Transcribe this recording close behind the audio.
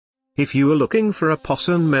If you are looking for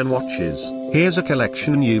Aposon men watches, here's a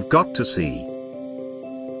collection you've got to see.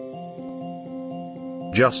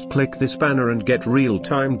 Just click this banner and get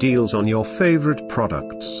real-time deals on your favorite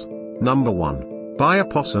products. Number 1. By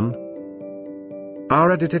Aposon.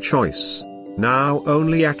 Our editor choice. Now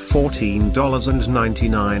only at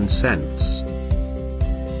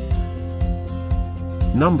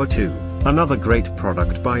 $14.99. Number 2. Another great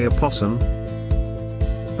product by Aposon.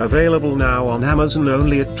 Available now on Amazon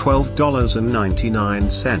only at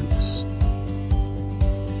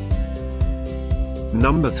 $12.99.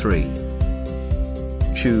 Number 3.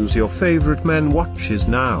 Choose your favorite men watches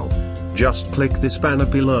now. Just click this banner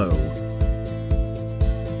below.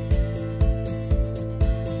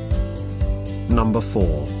 Number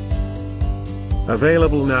 4.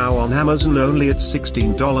 Available now on Amazon only at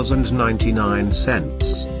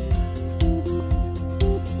 $16.99.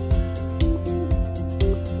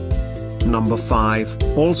 Number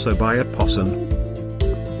 5, also by Aposon.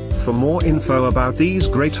 For more info about these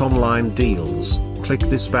great online deals, click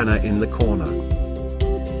this banner in the corner.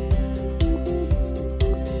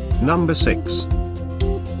 Number 6.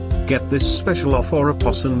 Get this special offer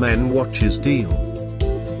Aposon men watches deal.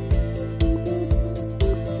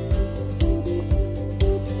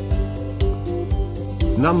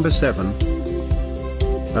 Number 7.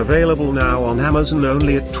 Available now on Amazon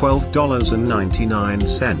only at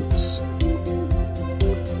 $12.99.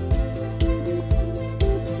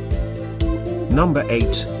 Number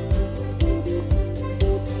 8.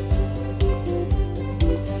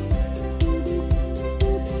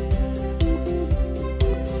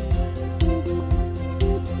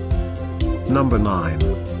 Number 9.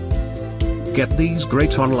 Get these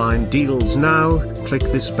great online deals now, click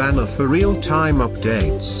this banner for real-time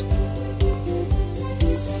updates.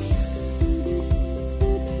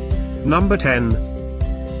 Number 10.